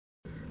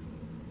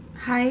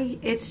Hi,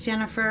 it's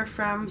Jennifer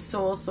from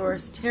Soul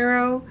Source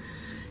Tarot,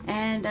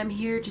 and I'm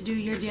here to do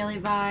your daily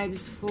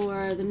vibes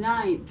for the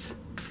 9th.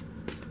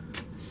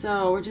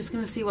 So we're just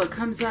going to see what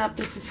comes up.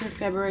 This is for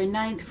February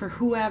 9th for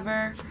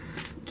whoever.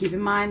 Keep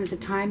in mind that the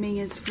timing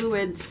is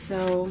fluid,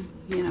 so,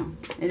 you know,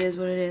 it is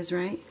what it is,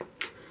 right?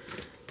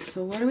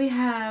 So what do we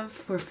have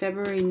for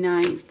February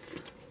 9th?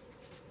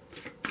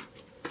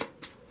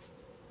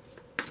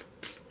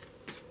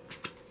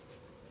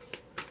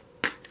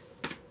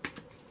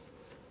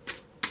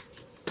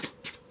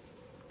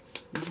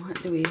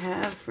 What do we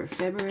have for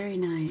February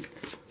 9th?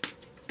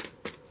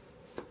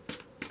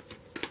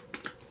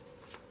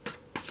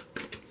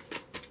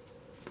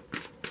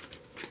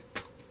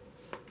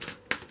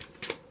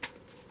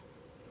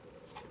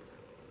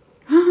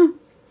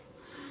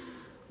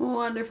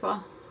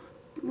 Wonderful.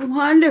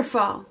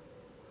 Wonderful.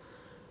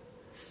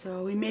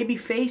 So we may be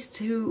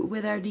faced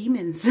with our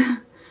demons,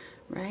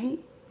 right?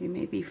 We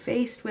may be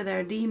faced with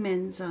our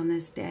demons on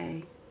this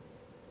day.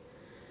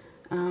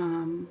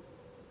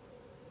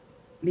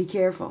 Be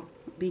careful.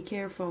 Be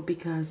careful,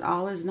 because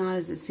all is not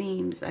as it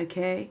seems,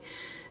 okay?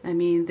 I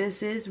mean,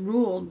 this is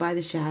ruled by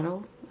the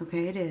shadow,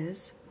 okay? It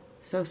is.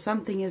 So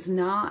something is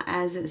not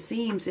as it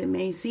seems. It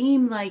may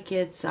seem like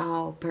it's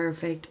all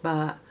perfect,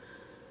 but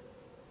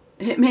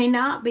it may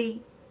not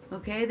be,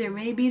 okay? There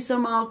may be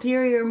some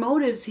ulterior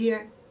motives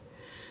here.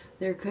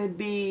 There could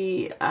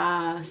be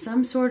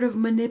some sort of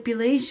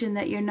manipulation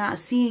that you're not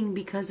seeing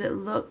because it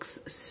looks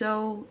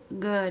so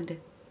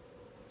good.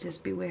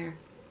 Just beware.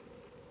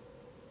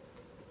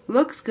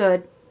 Looks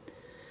good,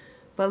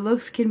 but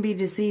looks can be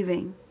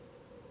deceiving.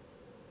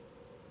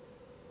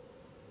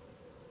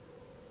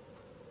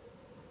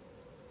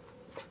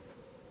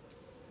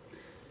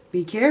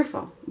 Be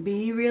careful.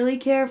 Be really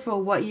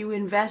careful what you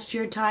invest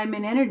your time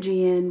and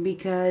energy in,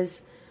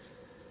 because,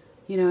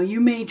 you know,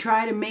 you may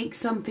try to make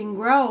something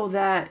grow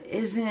that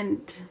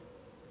isn't,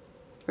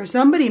 or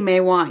somebody may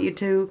want you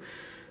to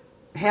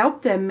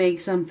help them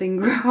make something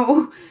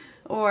grow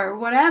or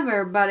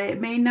whatever, but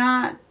it may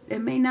not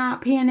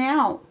pan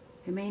out.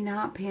 It may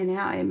not pan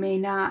out. It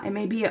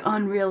may be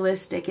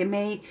unrealistic. It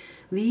may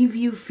leave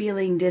you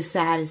feeling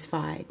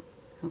dissatisfied.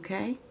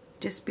 Okay?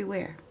 Just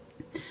beware.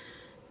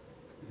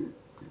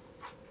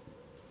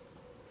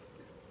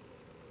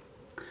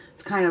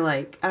 It's kind of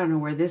like, I don't know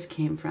where this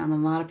came from. A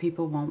lot of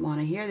people won't want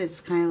to hear this.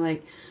 It's kind of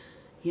like,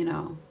 you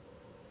know,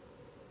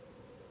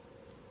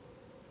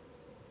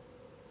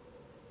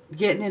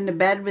 getting into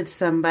bed with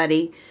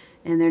somebody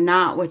and they're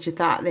not what you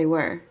thought they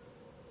were.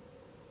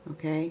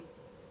 Okay?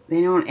 They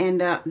don't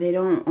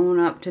own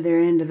up to their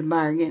end of the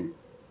bargain.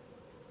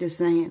 Just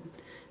saying.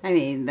 I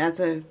mean, I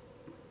don't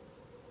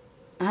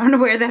know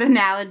where that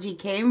analogy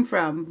came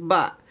from,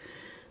 but,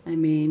 I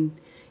mean,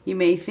 you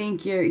may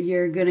think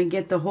you're gonna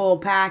get the whole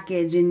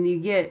package, and you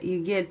get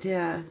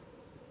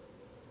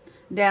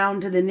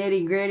down to the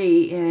nitty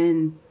gritty,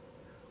 and,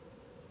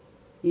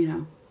 you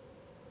know,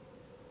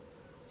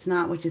 it's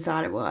not what you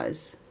thought it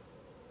was.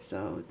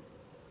 So,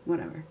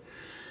 whatever.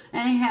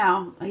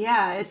 Anyhow,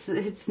 yeah,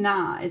 it's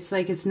not. It's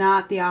like it's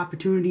not the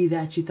opportunity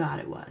that you thought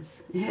it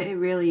was. It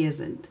really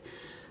isn't.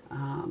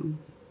 Wow,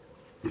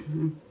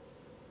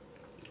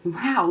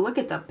 look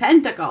at the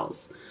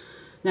pentacles.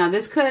 Now,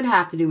 this could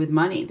have to do with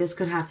money. This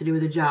could have to do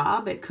with a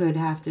job. It could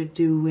have to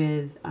do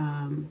with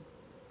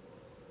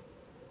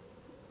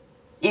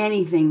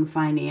anything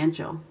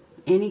financial.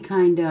 Any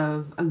kind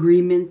of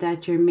agreement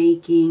that you're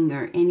making,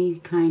 or any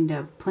kind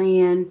of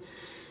plan.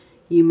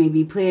 You may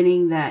be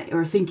planning that,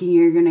 or thinking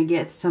you're going to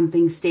get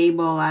something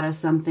stable out of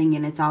something,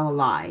 and it's all a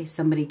lie.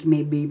 Somebody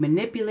may be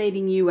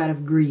manipulating you out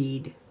of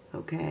greed,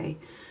 okay?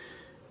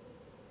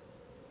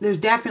 There's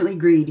definitely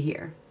greed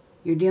here.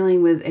 You're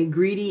dealing with a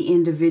greedy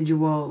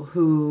individual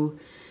who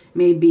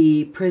may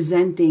be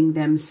presenting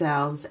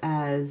themselves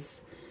as,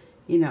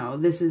 you know,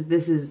 this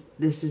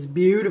is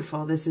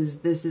beautiful. This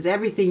is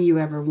everything you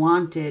ever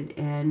wanted,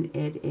 and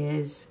it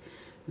is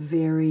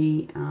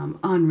very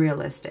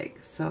unrealistic.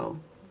 So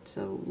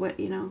what,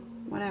 you know,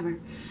 whatever.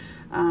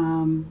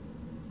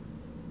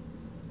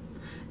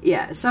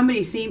 Yeah,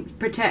 somebody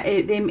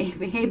they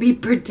may be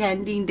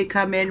pretending to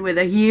come in with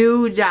a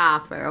huge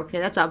offer. Okay,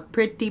 that's a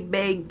pretty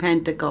big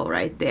pentacle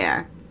right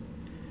there.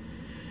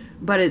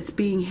 But it's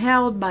being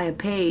held by a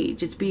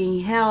page. It's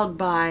being held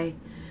by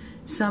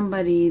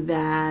somebody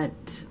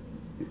that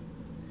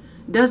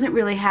doesn't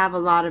really have a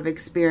lot of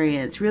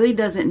experience, really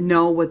doesn't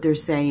know what they're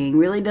saying,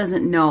 really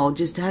doesn't know,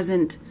 just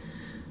doesn't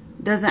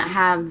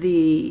have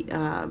the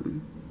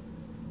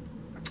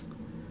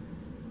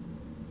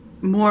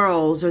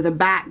morals or the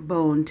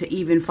backbone to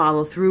even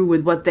follow through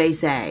with what they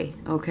say,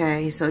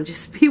 okay? So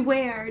just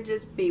beware,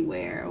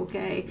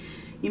 okay?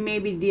 You may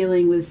be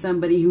dealing with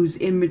somebody who's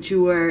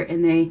immature,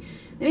 and maybe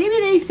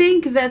they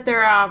think that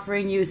they're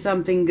offering you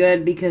something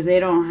good because they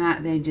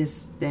don't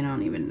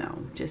even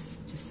know.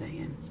 Just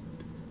saying.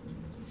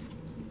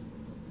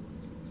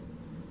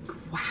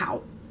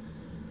 Wow.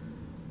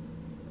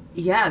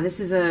 Yeah,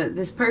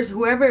 this person,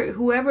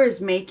 whoever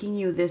is making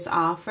you this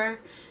offer,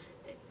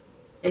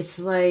 it's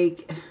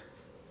like,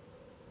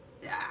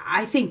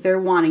 I think they're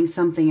wanting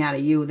something out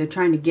of you. They're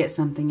trying to get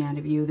something out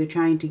of you. They're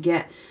trying to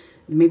get,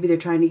 maybe they're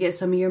trying to get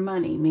some of your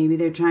money. Maybe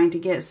they're trying to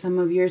get some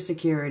of your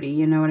security.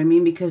 You know what I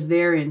mean? Because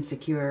they're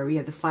insecure. We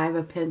have the Five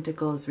of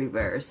Pentacles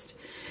reversed.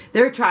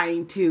 They're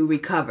trying to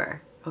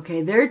recover.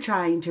 Okay, they're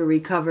trying to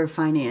recover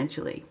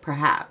financially,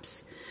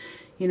 perhaps.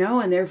 You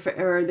know, and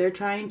they're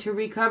trying to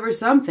recover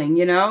something.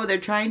 You know, they're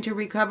trying to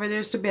recover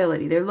their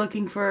stability. They're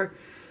looking for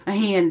a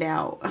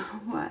handout.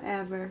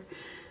 Whatever.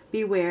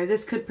 Beware.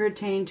 This could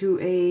pertain to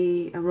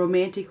a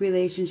romantic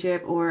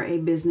relationship or a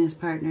business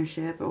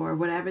partnership or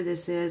whatever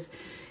this is.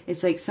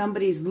 It's like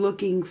somebody's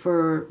looking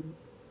for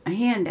a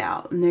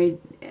handout, and they,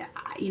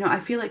 you know,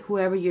 I feel like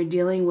whoever you're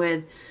dealing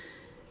with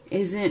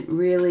isn't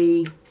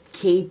really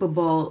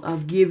capable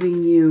of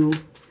giving you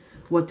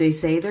what they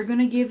say they're going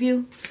to give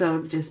you.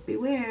 So just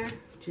beware.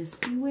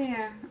 Just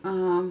beware.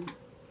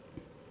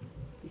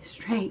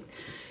 Strength.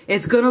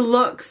 It's going to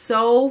look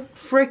so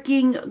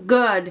freaking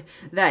good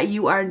that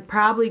you are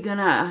probably going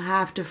to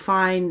have to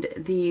find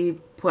the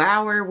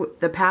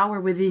power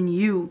within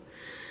you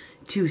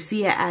to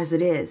see it as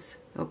it is.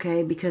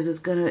 Okay? Because it's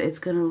going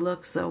to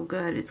look so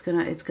good. It's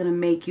going to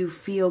make you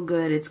feel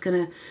good. It's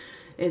going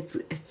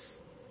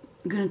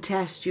to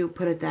test you,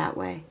 put it that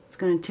way. It's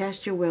going to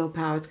test your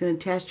willpower. It's going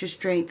to test your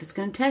strength. It's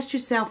going to test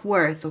your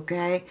self-worth,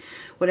 okay?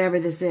 Whatever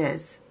this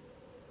is.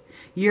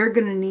 You're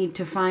going to need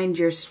to find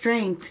your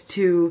strength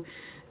to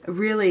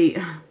really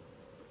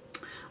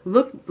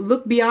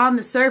look beyond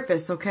the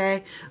surface,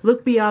 okay?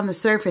 Look beyond the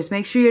surface.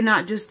 Make sure you're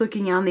not just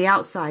looking on the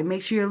outside.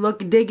 Make sure you're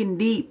digging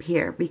deep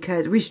here,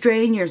 because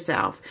restrain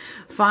yourself.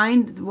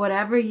 Find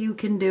whatever you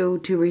can do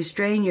to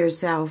restrain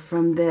yourself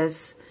from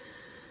this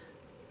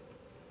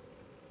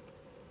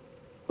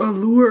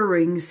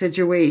alluring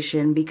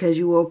situation, because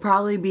you will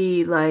probably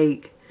be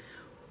like,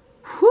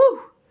 whew,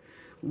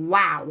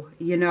 wow,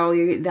 you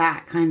know,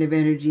 that kind of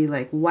energy,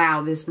 like,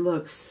 wow, this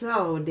looks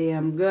so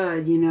damn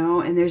good, you know,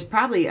 and there's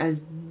probably a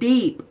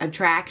deep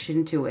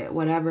attraction to it,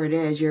 whatever it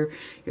is, you're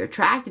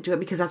attracted to it,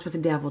 because that's what the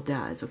devil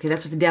does, okay?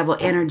 That's what the devil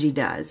energy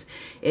does.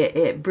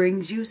 It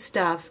brings you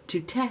stuff to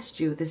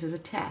test you. This is a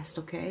test,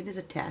 okay? It is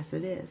a test,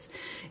 it is.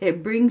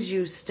 It brings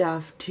you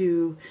stuff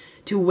to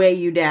weigh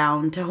you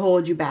down, to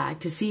hold you back,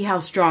 to see how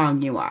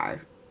strong you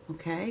are,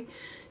 okay?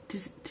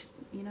 Just,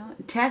 you know,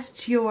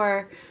 test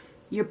your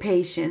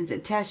patience,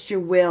 it tests your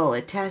will,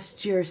 it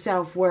tests your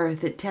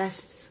self-worth, it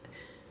tests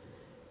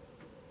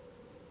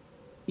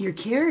your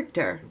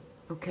character,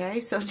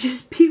 okay? So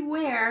just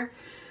beware.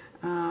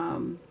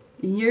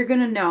 You're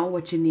going to know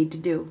what you need to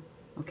do,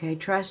 okay?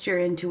 Trust your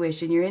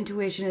intuition. Your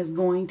intuition is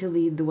going to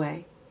lead the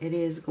way. It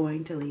is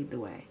going to lead the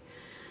way.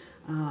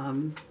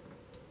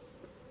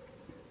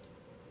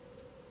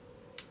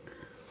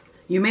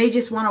 You may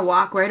just want to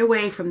walk right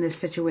away from this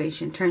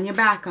situation. Turn your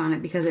back on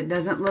it, because it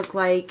doesn't look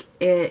like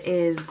it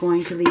is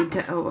going to lead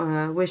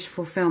to wish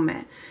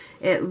fulfillment.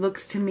 It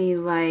looks to me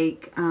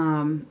like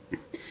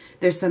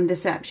there's some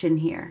deception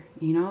here.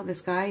 You know,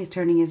 this guy is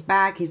turning his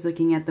back. He's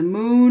looking at the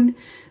moon.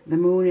 The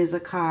moon is a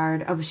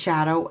card of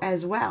shadow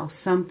as well.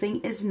 Something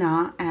is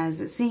not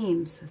as it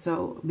seems.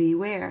 So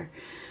beware.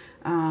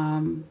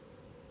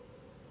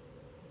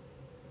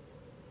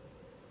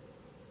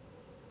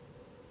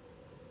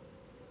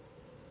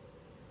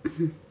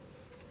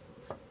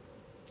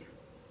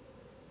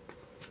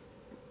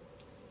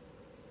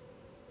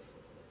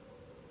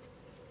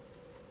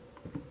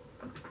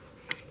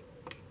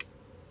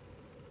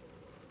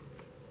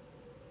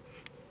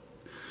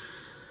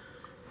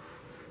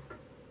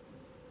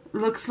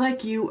 Looks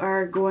like you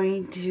are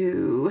going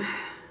to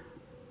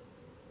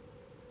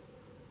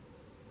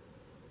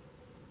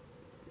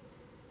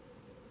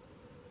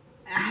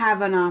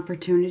have an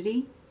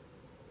opportunity.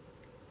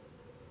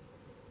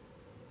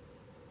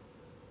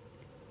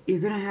 You're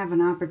going to have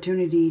an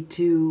opportunity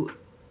to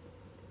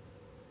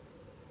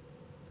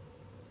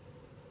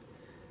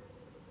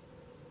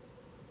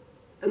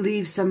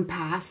leave some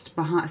past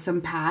behind, some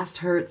past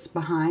hurts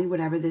behind,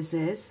 whatever this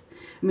is.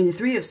 I mean, the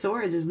Three of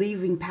Swords is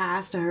leaving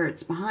past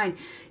hurts behind.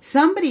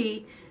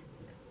 Somebody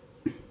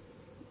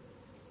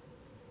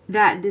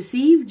that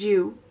deceived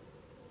you,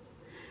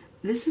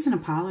 this is an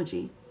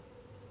apology.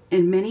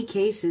 In many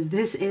cases,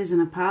 this is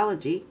an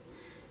apology.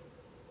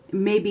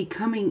 Maybe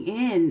coming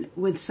in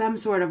with some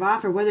sort of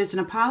offer, whether it's an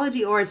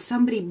apology or it's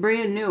somebody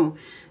brand new.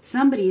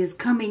 Somebody is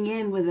coming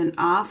in with an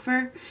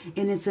offer,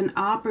 and it's an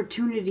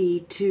opportunity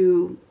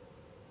to,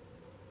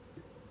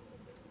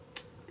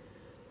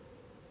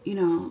 you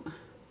know,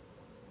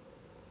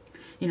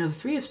 the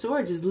Three of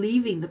Swords is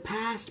leaving the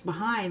past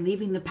behind,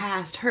 leaving the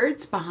past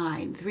hurts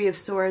behind. Three of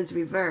Swords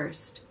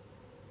reversed.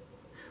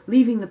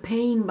 Leaving the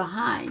pain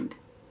behind.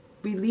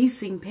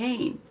 Releasing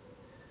pain.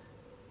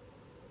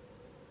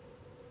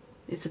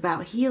 It's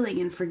about healing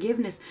and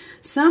forgiveness.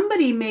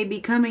 Somebody may be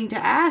coming to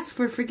ask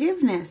for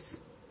forgiveness.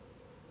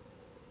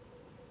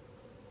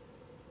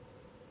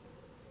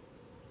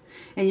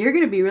 And you're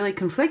going to be really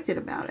conflicted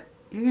about it.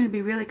 You're going to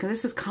be really, because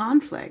this is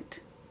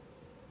conflict.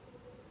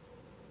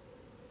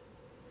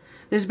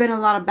 There's been a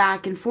lot of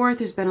back and forth.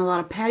 There's been a lot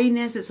of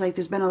pettiness. It's like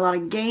there's been a lot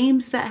of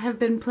games that have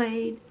been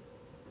played.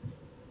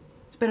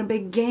 been a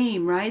big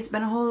game, right? It's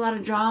been a whole lot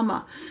of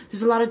drama.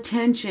 There's a lot of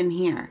tension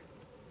here.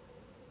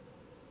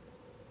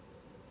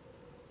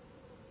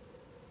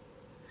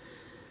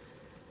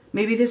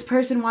 Maybe this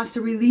person wants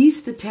to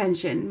release the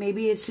tension.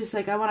 Maybe it's just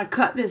like, I want to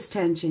cut this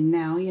tension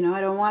now. You know,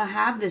 I don't want to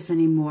have this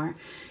anymore.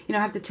 You know,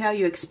 I have to tell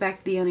you,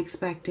 expect the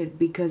unexpected,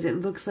 because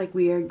it looks like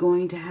we are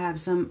going to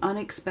have some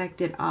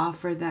unexpected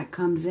offer that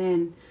comes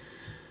in.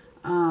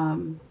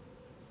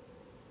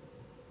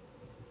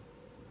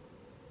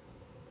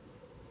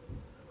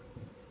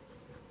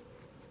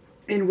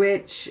 In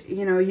which,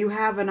 you know, you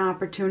have an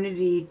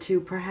opportunity to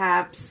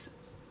perhaps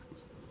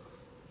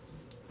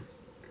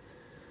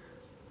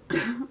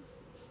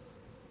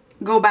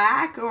go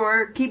back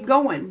or keep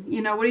going.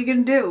 You know, what are you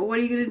going to do? What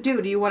are you going to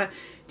do? Do you want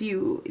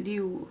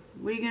to,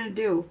 what are you going to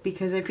do?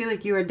 Because I feel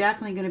like you are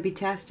definitely going to be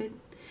tested.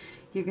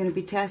 You're going to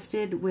be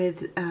tested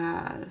with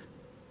a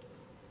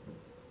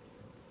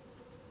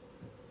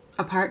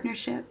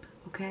partnership,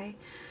 okay?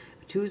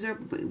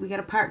 We got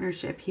a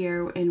partnership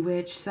here in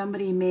which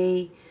somebody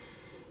may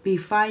be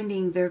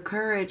finding their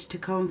courage to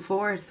come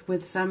forth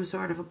with some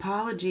sort of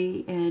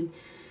apology, and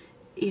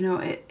you know,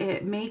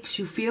 it makes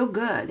you feel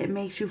good. It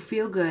makes you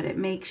feel good. It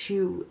makes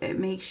you,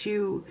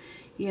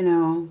 you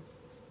know,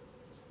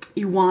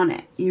 you want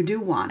it. You do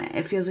want it.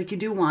 It feels like you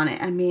do want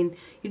it. I mean,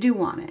 you do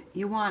want it.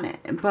 You want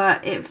it.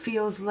 But it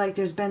feels like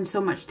there's been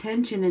so much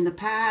tension in the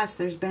past.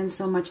 There's been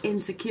so much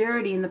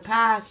insecurity in the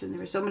past. And there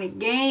were so many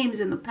games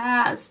in the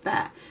past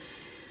that,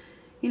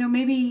 you know,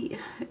 maybe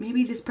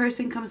this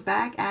person comes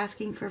back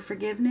asking for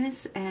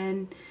forgiveness,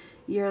 and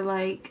you're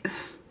like,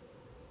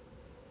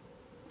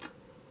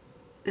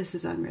 this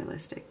is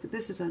unrealistic.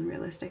 This is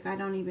unrealistic.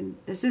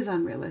 This is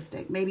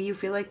unrealistic. Maybe you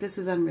feel like this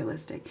is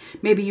unrealistic.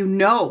 Maybe you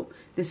know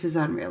this is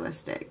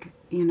unrealistic,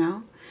 you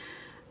know?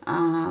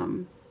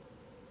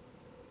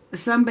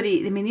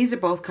 Somebody, I mean, these are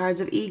both cards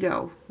of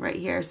ego right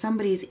here.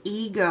 Somebody's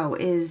ego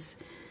is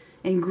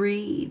in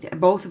greed.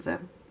 Both of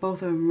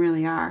them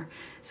really are.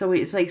 So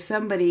it's like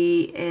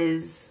somebody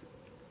is,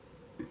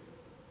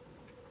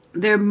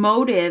 their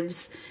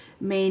motives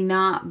may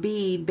not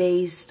be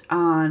based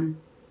on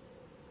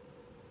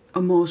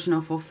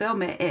emotional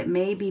fulfillment. It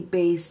may be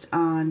based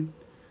on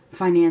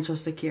financial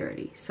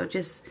security. So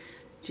just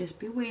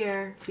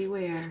beware.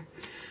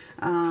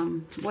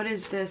 What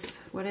is this?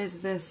 What is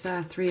this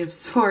Three of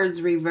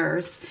Swords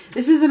reversed?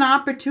 This is an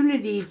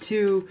opportunity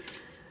to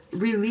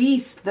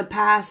release the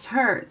past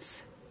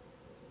hurts.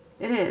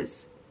 It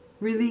is.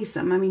 Release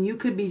them. I mean, you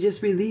could be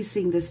just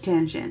releasing this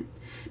tension.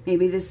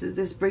 Maybe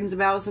this brings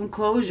about some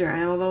closure.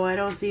 Although I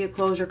don't see a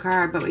closure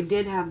card, but we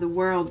did have the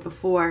World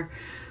before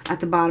at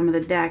the bottom of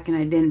the deck, and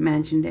I didn't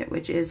mention it,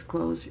 which is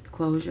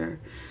closure.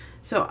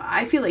 So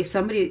I feel like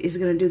somebody is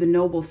going to do the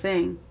noble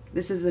thing.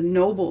 This is the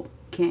noble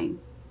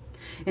king.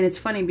 And it's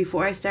funny,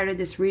 before I started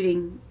this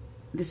reading,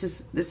 this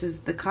is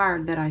the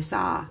card that I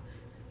saw.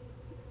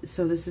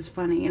 So this is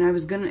funny.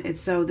 And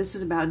so this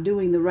is about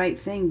doing the right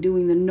thing,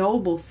 doing the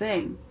noble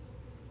thing.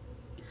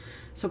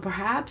 So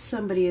perhaps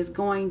somebody is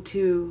going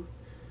to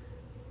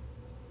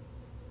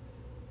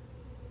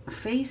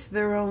face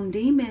their own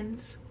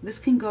demons. This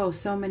can go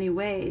so many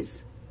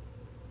ways.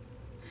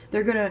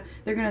 They're gonna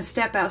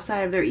step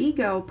outside of their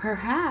ego.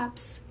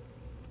 Perhaps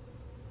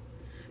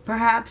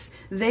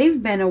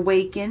they've been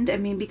awakened. I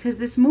mean, because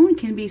this moon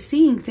can be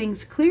seeing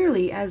things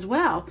clearly as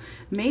well.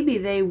 Maybe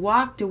they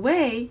walked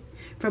away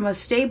from a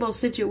stable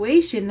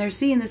situation. They're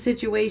seeing the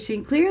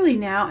situation clearly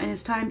now, and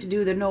it's time to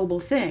do the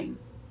noble thing.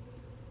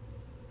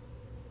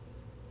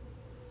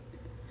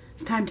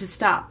 It's time to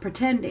stop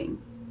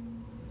pretending.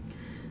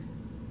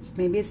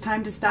 Maybe it's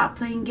time to stop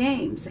playing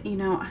games. You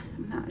know,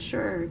 I'm not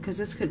sure, because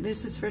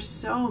this is for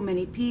so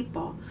many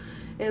people.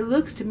 It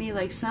looks to me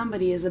like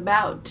somebody is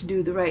about to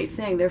do the right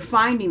thing. They're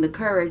finding the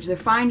courage. They're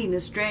finding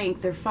the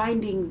strength. They're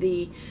finding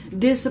the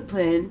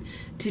discipline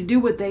to do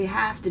what they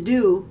have to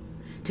do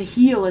to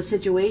heal a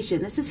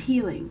situation. This is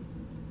healing.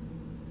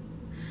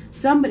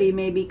 Somebody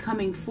may be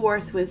coming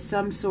forth with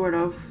some sort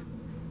of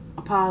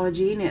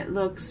apology, and it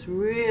looks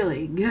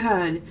really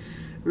good.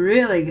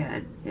 Really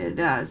good. It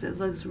does. It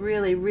looks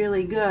really,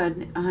 really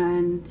good.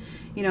 And,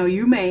 you know,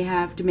 you may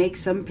have to make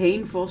some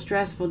painful,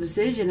 stressful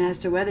decision as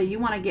to whether you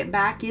want to get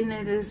back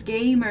into this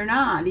game or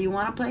not. Do you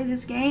want to play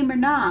this game or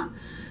not?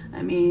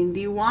 I mean, do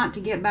you want to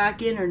get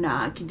back in or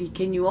not?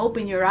 Can you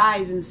open your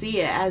eyes and see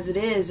it as it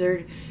is?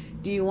 Or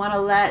do you want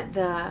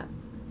to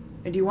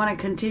do you want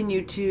to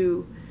continue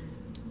to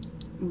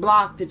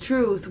block the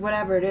truth,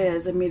 whatever it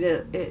is? I mean,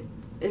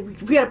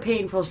 we got a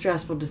painful,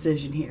 stressful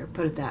decision here,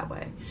 put it that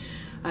way.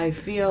 I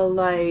feel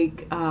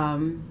like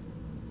you're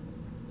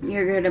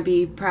going to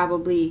be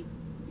probably,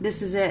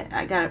 this is it.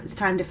 It's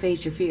time to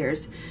face your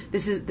fears.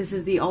 This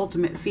is the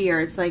ultimate fear.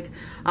 It's like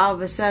all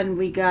of a sudden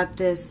we got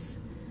this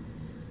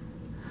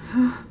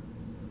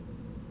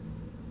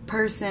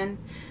person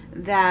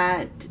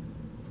that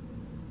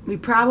we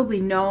probably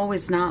know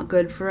is not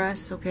good for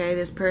us, okay?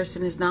 This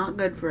person is not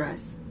good for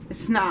us.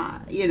 It's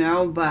not, you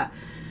know, but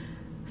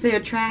the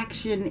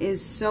attraction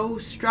is so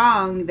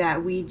strong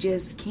that we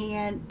just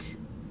can't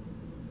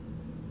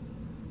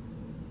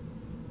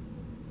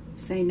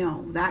Say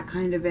no. That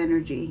kind of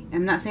energy.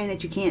 I'm not saying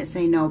that you can't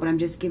say no, but I'm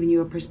just giving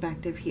you a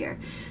perspective here.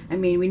 I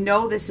mean, we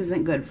know this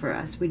isn't good for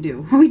us. We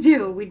do. We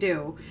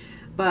do.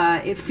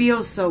 But it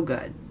feels so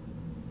good.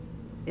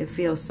 It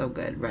feels so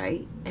good,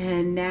 right?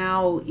 And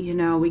now, you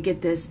know, we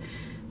get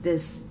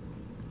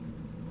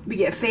we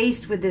get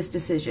faced with this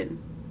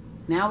decision.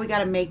 Now we got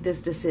to make this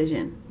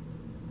decision.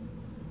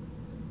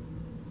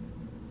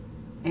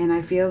 And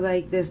I feel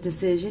like this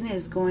decision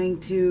is going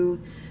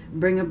to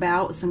bring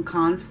about some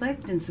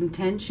conflict and some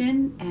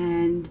tension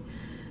and,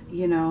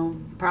 you know,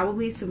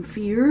 probably some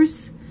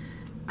fears.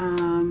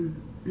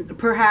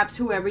 Perhaps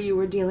whoever you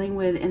were dealing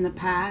with in the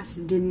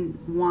past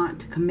didn't want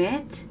to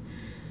commit,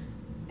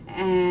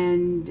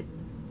 and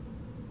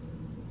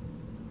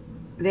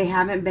they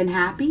haven't been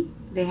happy.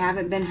 They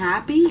haven't been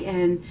happy,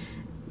 and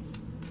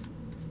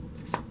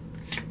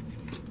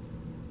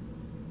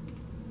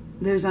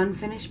there's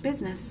unfinished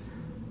business.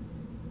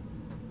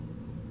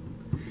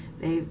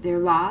 They're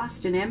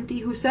lost and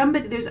empty.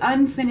 There's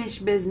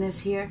unfinished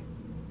business here.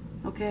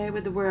 Okay,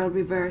 with the world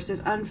reversed, there's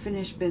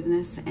unfinished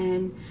business,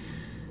 and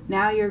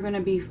now you're going to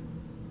be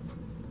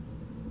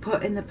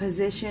put in the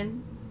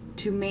position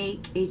to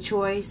make a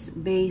choice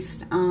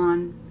based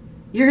on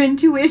your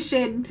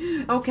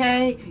intuition.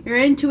 Okay, your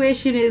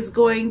intuition is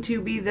going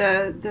to be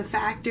the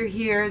factor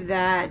here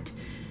that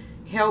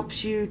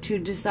helps you to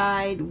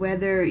decide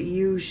whether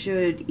you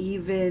should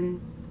even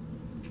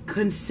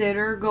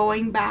consider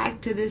going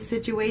back to this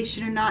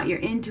situation or not. Your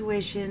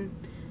intuition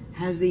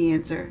has the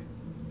answer.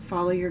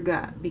 Follow your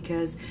gut,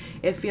 because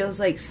it feels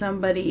like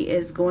somebody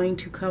is going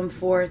to come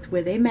forth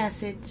with a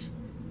message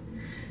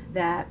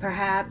that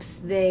perhaps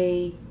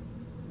they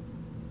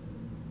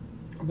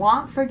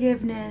want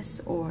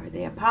forgiveness, or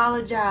they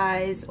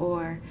apologize,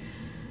 or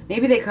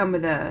maybe they come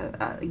with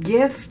a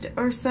gift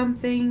or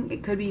something.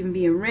 It could even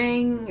be a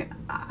ring.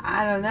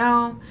 I don't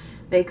know.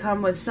 They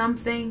come with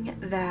something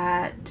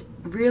that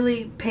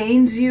really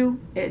pains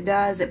you. It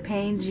does. It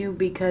pains you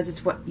because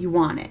it's what you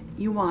want it.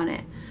 You want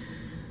it.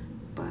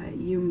 But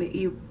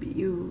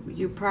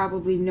you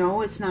probably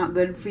know it's not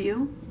good for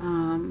you.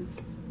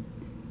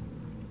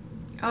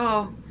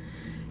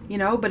 You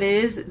know, but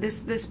it is,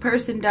 this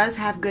person does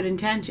have good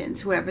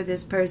intentions. Whoever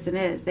this person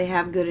is, they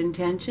have good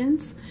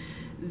intentions.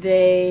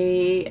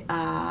 They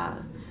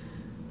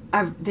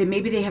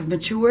maybe they have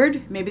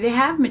matured. Maybe they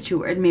have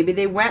matured. Maybe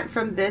they went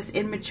from this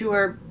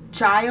immature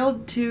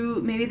child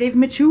to maybe they've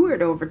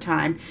matured over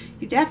time.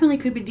 You definitely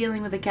could be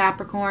dealing with a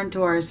Capricorn,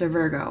 Taurus, or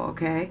Virgo.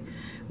 Okay,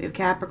 we have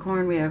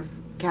Capricorn. We have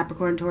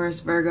Capricorn,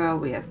 Taurus, Virgo.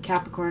 We have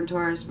Capricorn,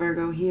 Taurus,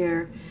 Virgo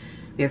here.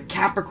 We have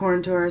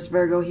Capricorn, Taurus,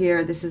 Virgo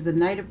here. This is the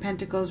Knight of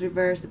Pentacles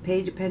reversed, the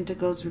Page of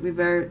Pentacles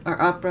reversed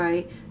or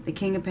upright, the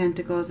King of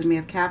Pentacles, and we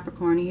have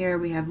Capricorn here.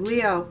 We have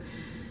Leo.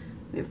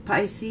 We have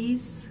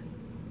Pisces.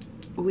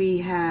 We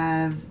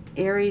have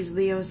Aries,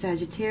 Leo,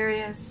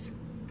 Sagittarius.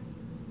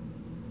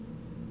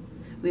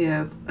 We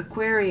have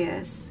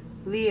Aquarius,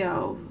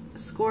 Leo,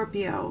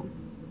 Scorpio,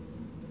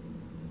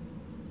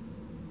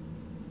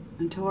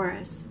 and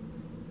Taurus.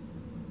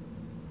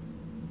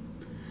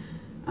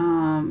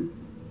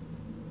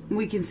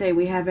 We can say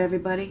we have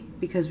everybody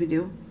because we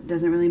do. It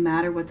doesn't really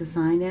matter what the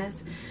sign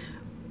is.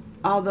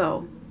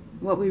 Although,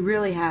 what we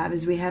really have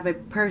is we have a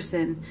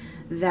person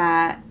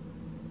that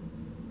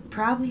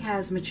probably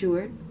has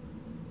matured,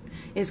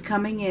 is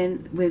coming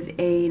in with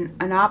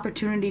an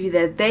opportunity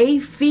that they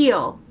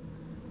feel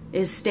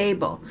is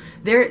stable.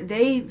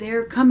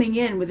 They're coming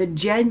in with a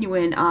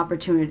genuine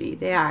opportunity.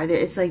 They are.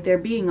 It's like they're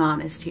being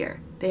honest here.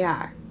 They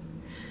are.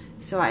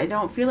 So I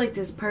don't feel like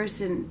this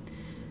person,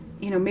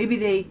 you know, maybe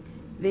they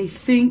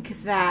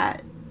think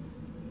that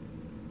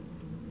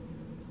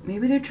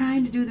maybe they're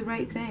trying to do the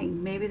right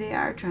thing. Maybe they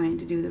are trying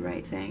to do the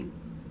right thing.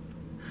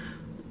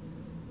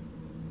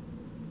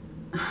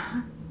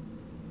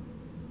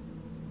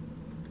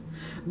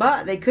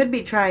 But they could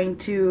be trying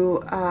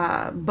to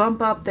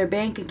bump up their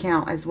bank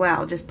account as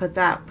well. Just put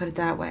it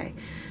that way.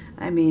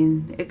 I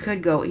mean, it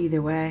could go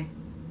either way.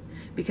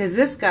 Because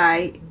this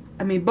guy,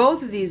 I mean,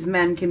 both of these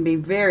men can be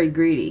very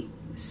greedy.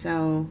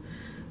 So,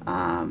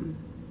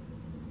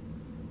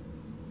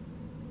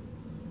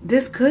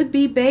 this could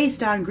be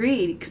based on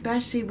greed,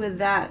 especially with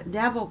that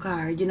Devil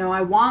card. You know,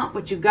 I want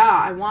what you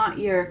got. I want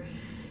your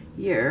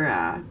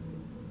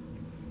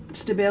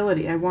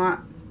stability. I want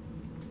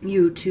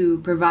you to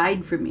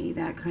provide for me,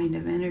 that kind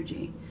of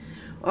energy.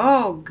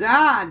 Oh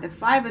God, the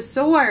Five of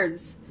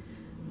Swords.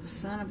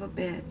 Son of a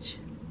bitch.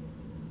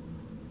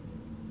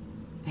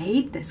 I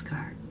hate this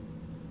card.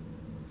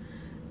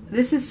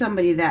 This is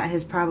somebody that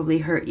has probably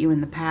hurt you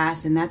in the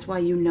past, and that's why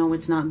you know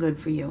it's not good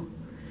for you.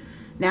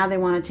 Now they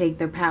want to take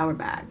their power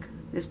back.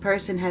 This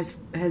person has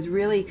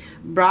really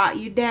brought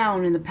you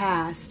down in the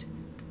past.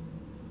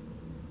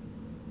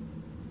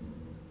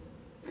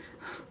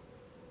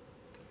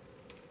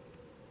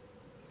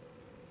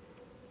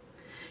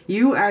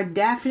 You are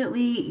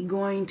definitely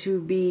going to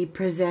be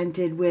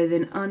presented with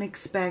an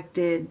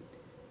unexpected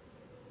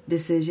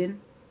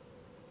decision,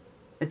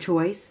 a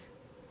choice,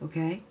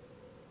 okay?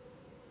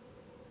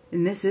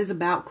 And this is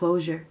about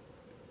closure.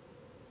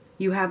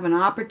 You have an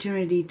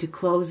opportunity to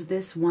close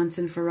this once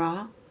and for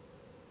all,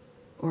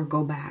 or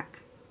go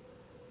back.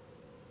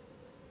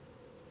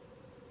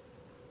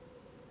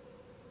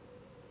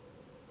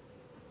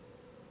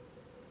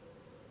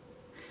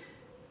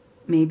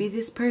 Maybe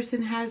this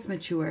person has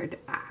matured.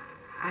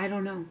 I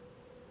don't know.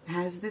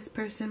 Has this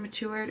person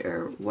matured,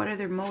 or what are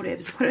their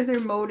motives? What are their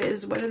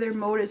motives? What are their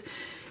motives?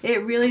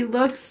 It really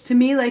looks to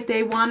me like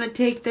they want to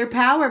take their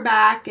power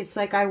back. It's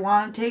like, I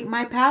want to take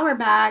my power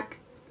back.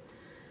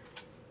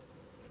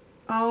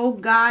 Oh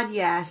God,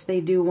 yes,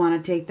 they do want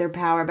to take their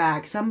power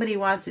back. Somebody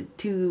wants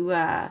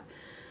to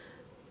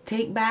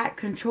take back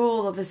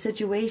control of a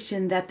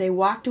situation that they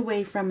walked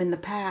away from in the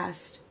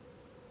past.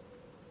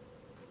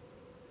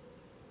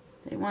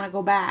 They want to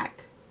go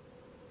back.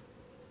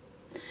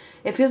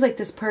 It feels like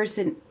this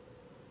person,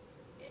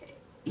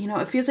 you know,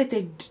 it feels like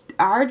they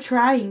are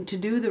trying to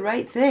do the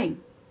right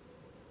thing.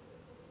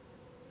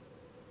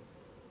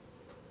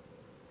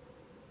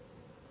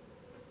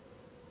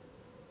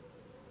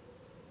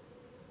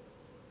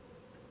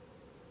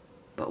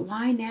 But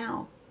why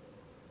now?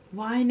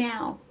 Why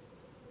now?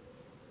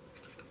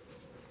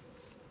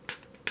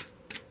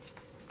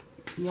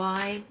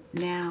 Why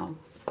now?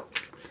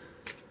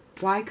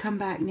 Why come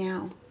back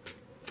now?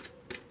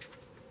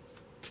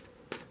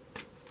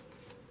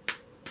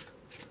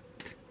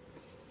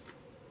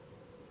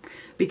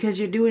 Because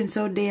you're doing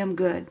so damn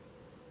good.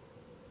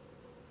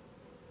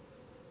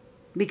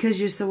 Because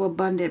you're so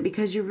abundant.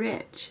 Because you're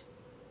rich.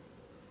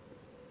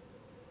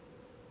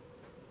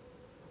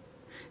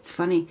 It's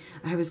funny.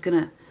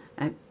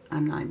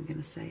 I'm not even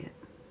gonna say it.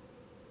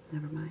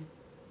 Never mind.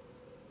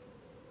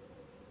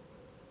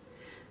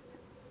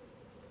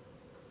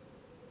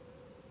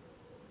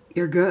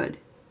 You're good.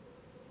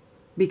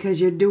 Because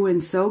you're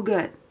doing so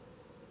good.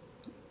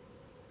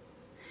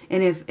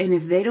 And if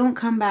they don't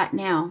come back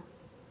now,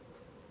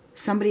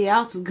 somebody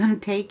else is going to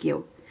take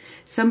you.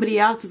 Somebody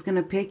else is going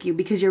to pick you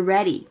because you're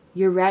ready.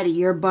 You're ready.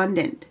 You're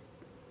abundant.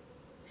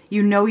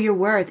 You know your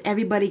worth.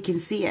 Everybody can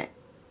see it.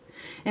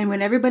 And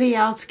when everybody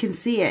else can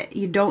see it,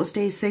 you don't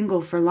stay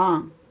single for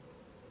long.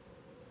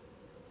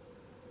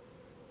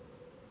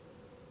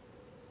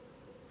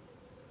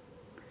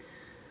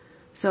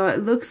 So it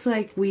looks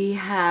like we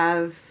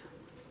have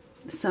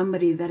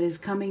somebody that is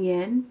coming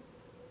in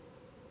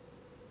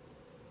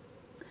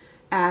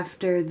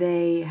after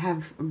they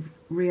have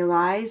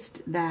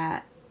realized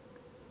that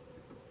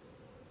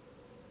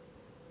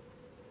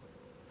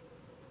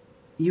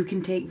you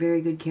can take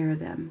very good care of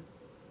them.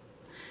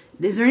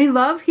 Is there any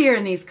love here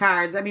in these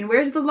cards? I mean,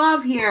 where's the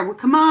love here? Well,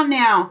 come on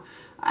now.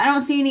 I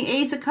don't see any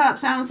Ace of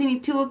Cups. I don't see any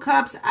Two of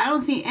Cups. I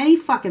don't see any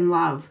fucking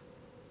love.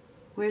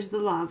 Where's the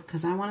love?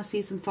 Because I want to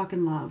see some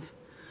fucking love.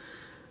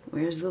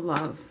 Where's the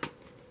love?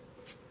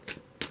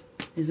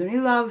 Is there any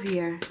love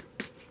here?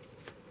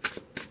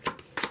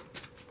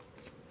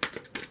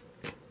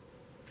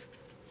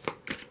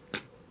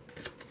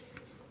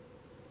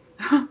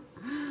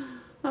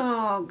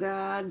 Oh,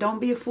 God. Don't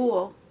be a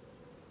fool.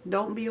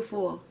 Don't be a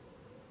fool.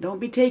 Don't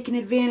be taken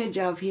advantage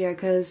of here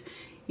because,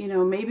 you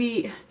know,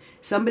 maybe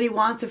somebody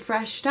wants a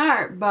fresh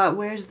start, but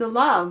where's the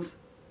love?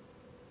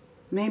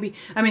 Maybe.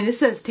 I mean, this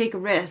says take a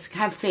risk.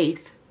 Have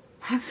faith.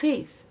 Have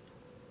faith.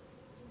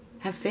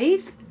 Have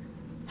faith?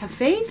 Have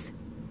faith?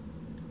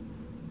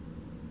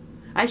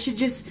 I should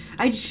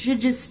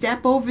just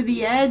step over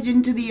the edge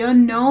into the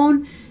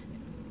unknown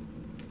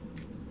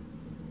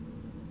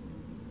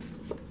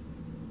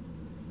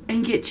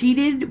and get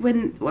cheated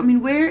when, I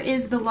mean, where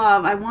is the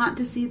love? I want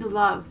to see the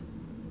love.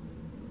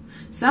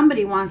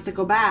 Somebody wants to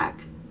go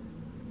back.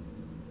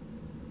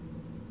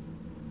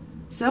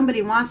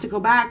 Somebody wants to go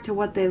back to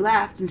what they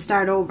left and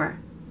start over.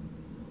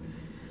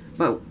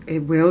 But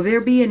will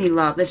there be any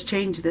love? Let's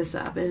change this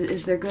up.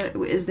 Is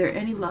there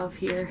any love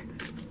here?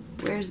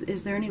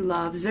 Is there any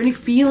love? Is there any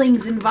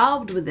feelings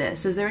involved with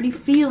this? Is there any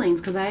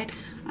feelings? Because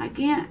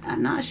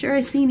I'm not sure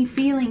I see any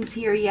feelings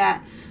here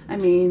yet. I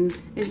mean,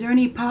 is there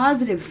any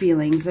positive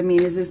feelings? I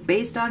mean, is this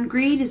based on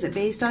greed? Is it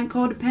based on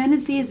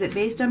codependency? Is it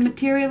based on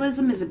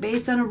materialism? Is it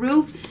based on a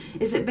roof?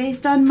 Is it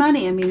based on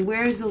money? I mean,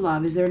 where is the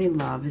love? Is there any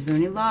love? Is there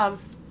any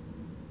love?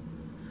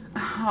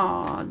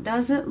 Oh,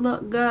 doesn't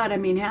look good. I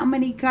mean, how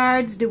many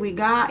cards do we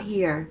got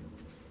here?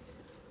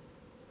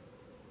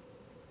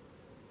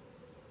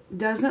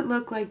 Doesn't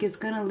look like it's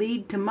going to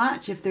lead to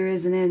much if there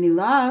isn't any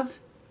love.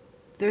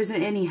 If there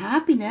isn't any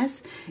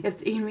happiness.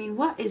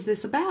 What is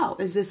this about?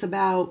 Is this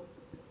about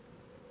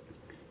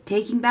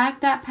taking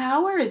back that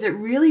power? Is it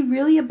really,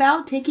 really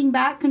about taking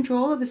back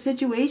control of a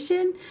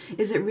situation?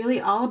 Is it really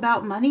all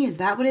about money? Is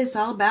that what it's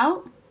all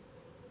about?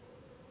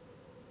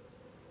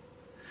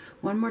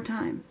 One more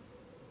time.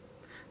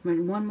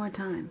 One more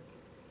time.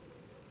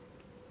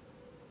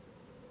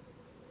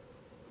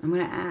 I'm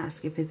going to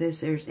ask if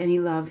there's any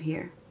love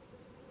here.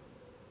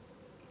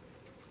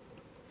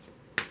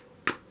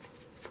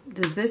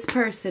 Does this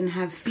person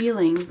have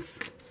feelings,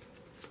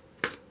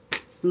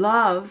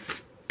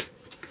 love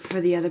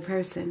for the other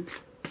person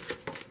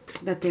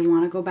that they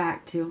want to go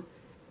back to?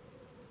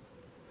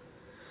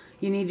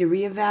 You need to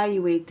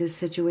reevaluate this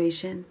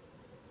situation.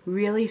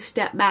 Really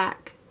step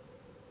back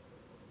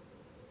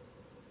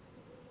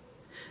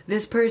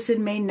This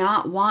person may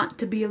not want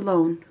to be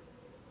alone.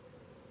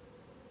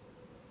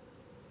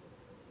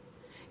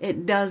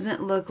 It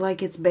doesn't look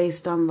like it's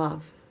based on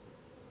love.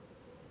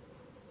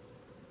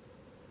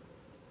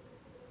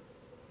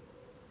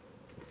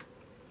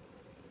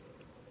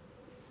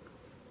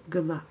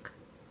 Good luck.